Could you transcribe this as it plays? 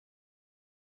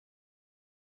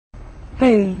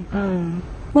Hey,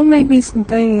 what may be some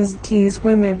things these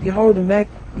women be holding back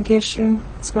against you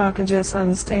so I can just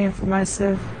understand for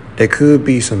myself? There could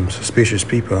be some suspicious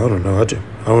people. I don't know. I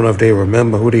don't know if they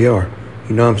remember who they are.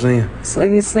 You know what I'm saying? So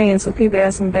you're saying some people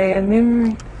have some bad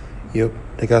memory? Yep,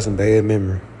 they got some bad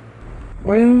memory.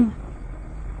 Well,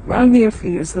 I'm here for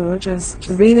you, so just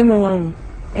leave them alone.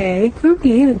 And it could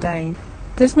be anything.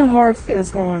 There's no hard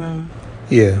feelings going on.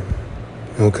 Yeah.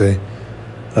 Okay.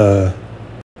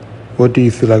 What do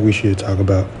you feel like we should talk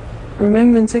about?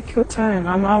 Remember and take your time.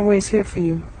 I'm always here for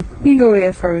you. You go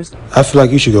ahead first. I feel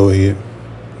like you should go ahead.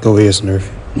 Go ahead,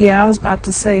 Su'Nearthia. Yeah, I was about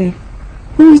to say,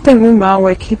 who's that woman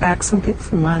always keep asking people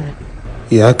for money?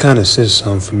 Yeah, I kind of sensed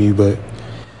something from you, but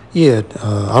yeah,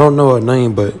 I don't know her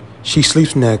name, but she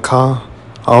sleeps in that car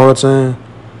all the time,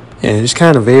 and it's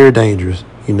kind of very dangerous,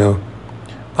 you know.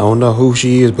 I don't know who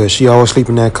she is, but she always sleep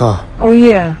in that car. Oh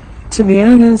yeah, to be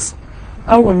honest,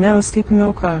 I would never sleep in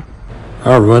no car.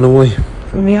 I'll run away.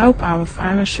 For me, I hope I would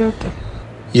find a shelter.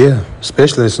 Yeah,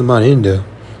 especially if somebody in there.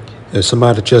 If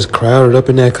somebody just crowded up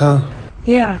in that car.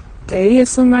 Yeah, there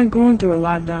is somebody going through a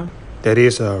lot though. That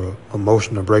is our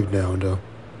emotional breakdown,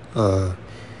 though.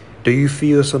 Do you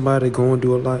feel somebody going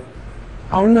through a lot?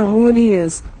 I don't know who it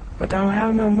is, but I don't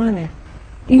have no money.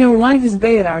 You know, life is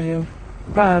bad out here.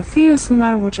 But I feel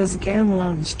somebody would just gamble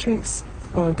on the streets.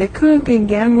 Or they could be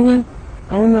gambling.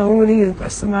 I don't know who it is, but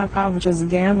somebody probably just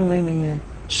gambling and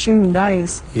shooting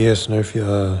dice. Yes,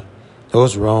 Su'Nearthia,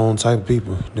 those are the wrong type of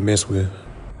people to mess with.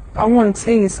 I want to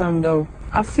tell you something though.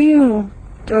 I feel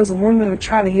there was a woman who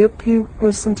tried to help you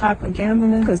with some type of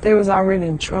gambling because they was already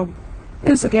in trouble.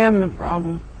 It's a gambling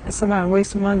problem and somebody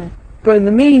wasting money. But in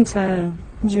the meantime,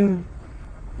 you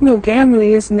know,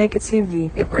 gambling is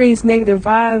negativity. It brings negative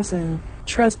vibes and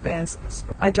trespasses.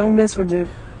 I don't mess with it.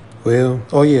 Well,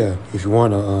 oh yeah, if you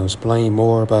want to explain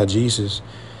more about Jesus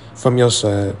from your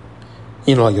side,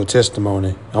 you know, like your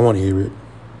testimony, I want to hear it.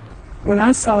 When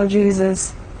I saw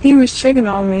Jesus, he was checking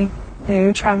on me and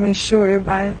he tried to make sure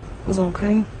everybody was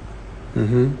okay.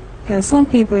 Mm-hmm. And some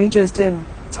people he just didn't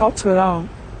talk to at all.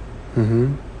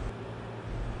 Mm-hmm.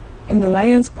 In the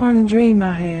last part of the dream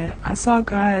I had, I saw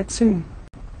God too.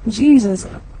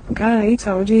 God, he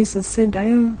told Jesus to sit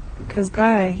down because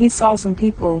God, he saw some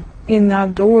people in the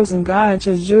outdoors and God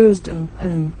just judged them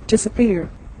and disappeared.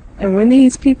 And when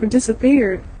these people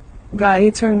disappeared, God, he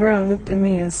turned around and looked at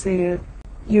me and said,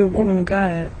 "You're a woman of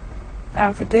God."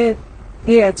 After that,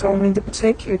 he had told me to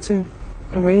protect you too.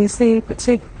 And when he said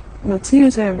protect, the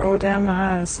tears had rolled down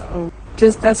my eyes. So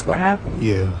just that's what happened.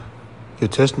 Yeah, your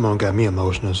testimony got me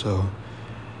emotional, so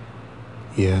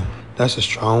yeah, that's a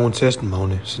strong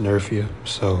testimony, Su'Nearthia.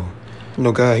 So, you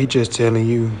know, God, he just telling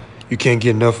you, you can't get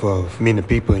enough of many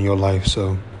people in your life,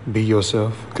 so be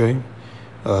yourself, okay?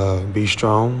 Be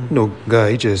strong. You know,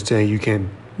 God, he just telling you can't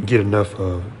get enough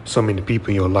of so many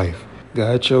people in your life.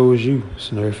 God chose you,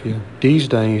 Su'Nearthia. These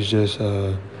things just,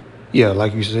 yeah,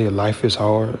 like you say, life is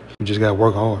hard. You just gotta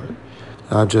work hard.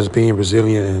 I'm just being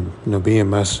resilient and, you know, being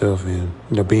myself and,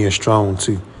 you know, being strong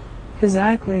too.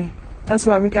 Exactly. That's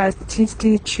why we got to teach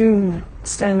these children to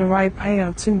stand the right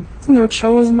path too. You know,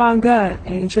 chosen by God,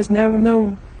 and you just never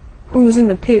know who's in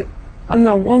the pit. I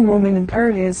know one woman in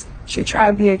Paris, she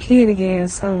tried to be a kid again,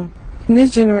 so in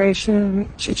this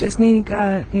generation, she just need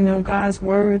God, you know, God's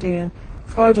word, and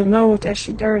for her to know that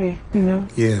she dirty, you know.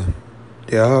 Yeah,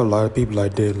 there are a lot of people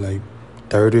like that, like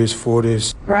 30s,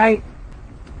 40s. Right.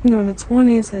 You know, in the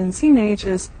 20s and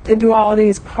teenagers, they do all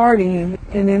these partying,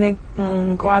 and then they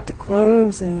go out to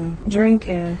clubs and drink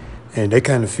and they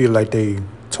kind of feel like they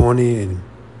 20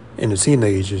 and the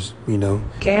teenagers, you know.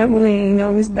 gambling, you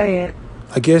know, is bad.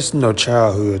 I guess, you know,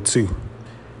 childhood too.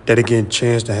 They didn't get a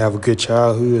chance to have a good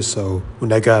childhood, so when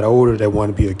they got older, they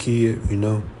want to be a kid, you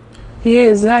know. Yeah,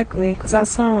 exactly. Because I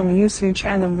saw him on the YouTube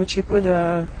channel, which he put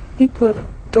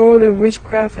authority,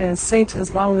 witchcraft, and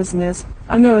Satan's lawlessness.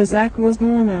 I know exactly what's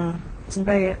going on. It's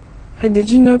bad. Hey, did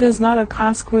you know there's not a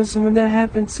consequence when that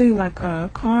happens too? Like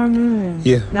karma and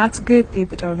Yeah. not to good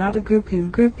people though, not the good people.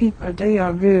 Good people, they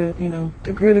are good, you know.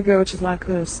 The good girl just like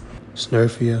us.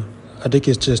 Su'Nearthia, I think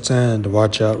it's just time to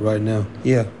watch out right now.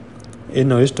 Yeah, you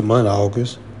know, it's the month of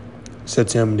August,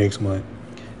 September next month,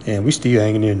 and we still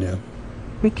hanging in there.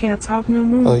 We can't talk no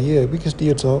more. Oh yeah, we can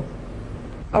still talk.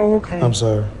 Oh, okay. I'm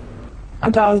sorry.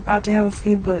 I thought I was about to have a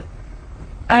fit, but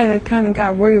I kind of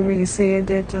got worried when you said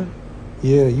that.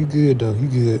 Yeah, you good though. You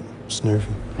good,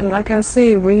 Su'Nearthia. And like I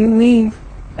said, when you leave,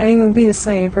 I ain't gonna be the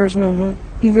same person no more.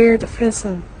 You very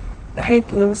defensive. I hate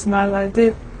to lose somebody like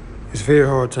that. It's very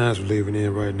hard times we're living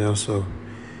in right now, so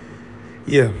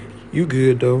yeah, you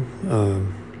good though.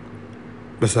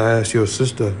 Besides your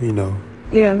sister, you know.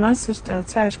 Yeah, my sister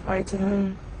attached right to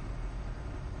him.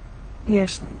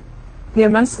 Yes. Yeah,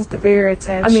 my sister very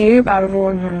attached. I mean, everybody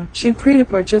avoid her. She pretty,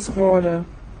 but just avoid her.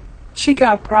 She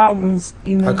got problems,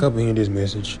 you know. I comprehend this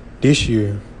message. This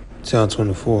year,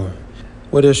 2024,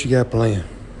 what else you got planned?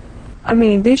 I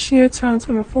mean, this year,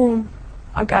 2024,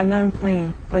 I got nothing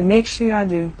planned. But next year, I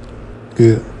do.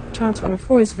 Good.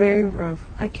 2024 is very rough.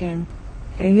 I can.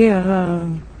 And yeah,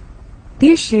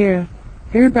 this year,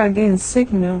 everybody getting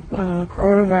sick now.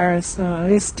 Coronavirus.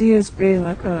 It still spread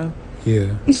like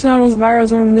Yeah. you saw those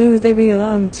viruses on the news. They be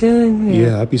telling.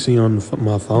 Yeah, I be seeing on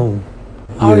my phone.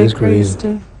 All Yeah, that it's crazy crazy.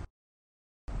 stuff.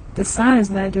 The science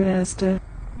not doing that stuff.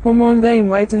 One day,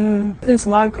 waiting. There's a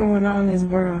lot going on in this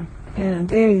world, and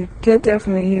they could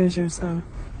definitely use you. So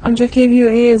I'm just giving you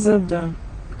a heads up though,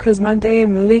 because my dad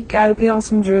Malik gotta be on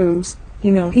some drugs.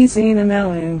 You know, he's in and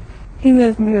out, and he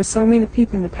left me with so many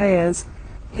people in the past.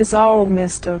 It's all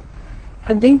messed up.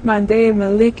 I think my dad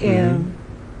Malik and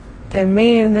that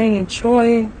man named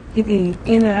Troy, he be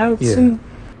in and out Yeah. too.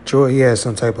 Troy, he has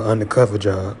some type of undercover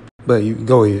job. But you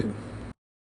go ahead.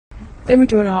 They be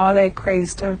doing all that crazy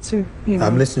stuff too. You know.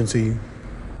 I'm listening to you.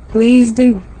 Please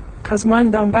do, cause money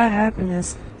don't buy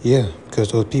happiness. Yeah,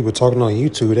 because those people talking on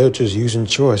YouTube, they're just using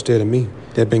Troy instead of me.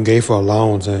 They've been gay for a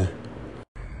long time.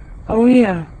 Oh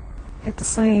yeah. At the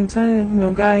same time, you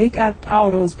know, God, he got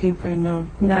all those people, you know,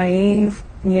 naive,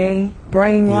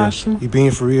 brainwashing. Yeah, you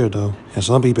being for real though. And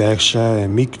some people act shy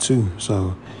and meek too.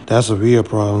 So that's a real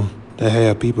problem. They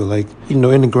have people like, in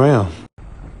the ground.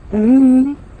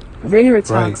 Very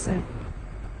toxic.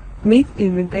 Meek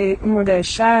people, they more that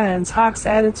shy and toxic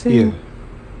attitude. Yeah.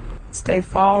 Stay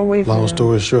far away from Long them.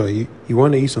 story short, you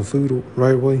want to eat some food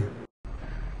right away?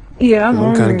 Yeah, I'm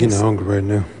kind hungry. of getting hungry right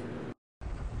now.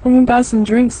 I'm gonna buy some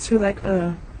drinks too, like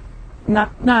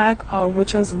not alcohol, but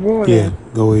just water. Yeah,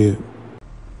 go ahead.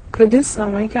 Cause this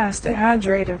summer you gotta stay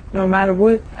hydrated, no matter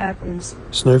what happens.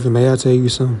 Su'Nearthia, may I tell you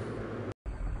something?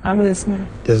 I'm listening.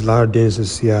 There's a lot of dentists in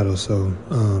Seattle, so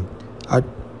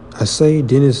I say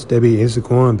dentists that be in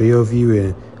Issaquah, Bellevue,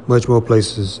 and much more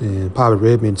places, and probably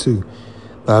Redmond too.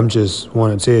 But I'm just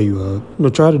want to tell you,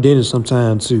 try the dentist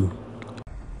sometime too.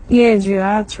 Yeah, Jill,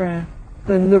 I'll try.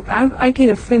 But look, I get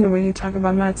offended when you talk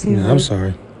about my teeth. Yeah, I'm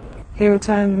sorry. Every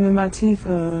time in my teeth,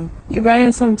 if I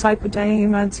had some type of thing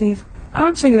in my teeth,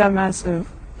 I'll check it out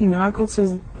myself. You know, I go to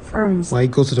the pharmacy. Why you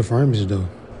go to the pharmacy though?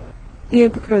 Yeah,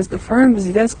 because the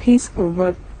pharmacy, that's peaceful,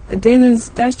 but the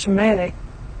dentist, that's traumatic.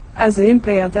 As an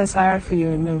implant, that's hard for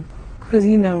you to know. Because,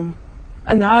 you know,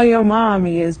 and all your mom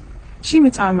is, she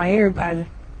been talking about everybody.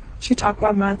 She talk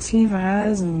about my teeth,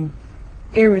 eyes, and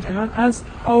everything.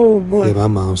 Oh boy. Yeah, my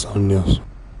mom's something else.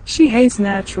 She hates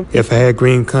natural people. If I had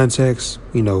green contacts,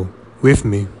 with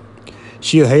me,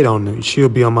 she'll hate on them. She'll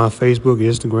be on my Facebook,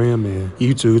 Instagram, and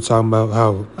YouTube talking about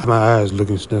how my eyes look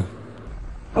and stuff.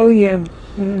 Oh yeah.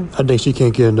 I think she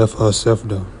can't get enough of herself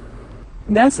though.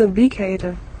 That's a big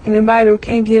hater. Anybody who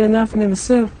can't get enough of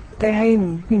themselves, they hate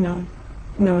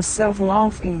them,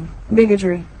 self-loathing,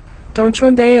 bigotry. Don't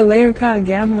your dad Larry got a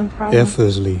gambling problem?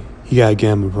 Definitely. He got a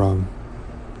gambling problem.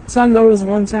 So I noticed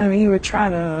one time he would try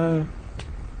to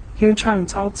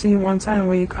talk to you one time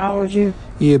when he called you.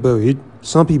 Yeah, but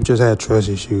some people just have trust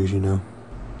issues,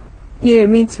 Yeah,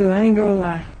 me too, I ain't gonna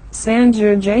lie.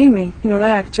 Sandra, Jamie, they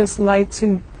act just like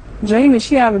too. Jamie,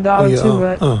 she have a daughter too,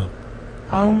 but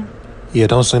yeah,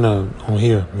 don't say nothing on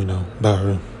here, about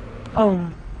her.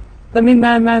 Let me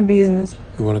mind my business.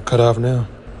 You want to cut off now?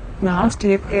 No, I'm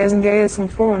still passing gas and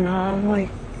 4 now. I'm like,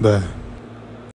 Bye.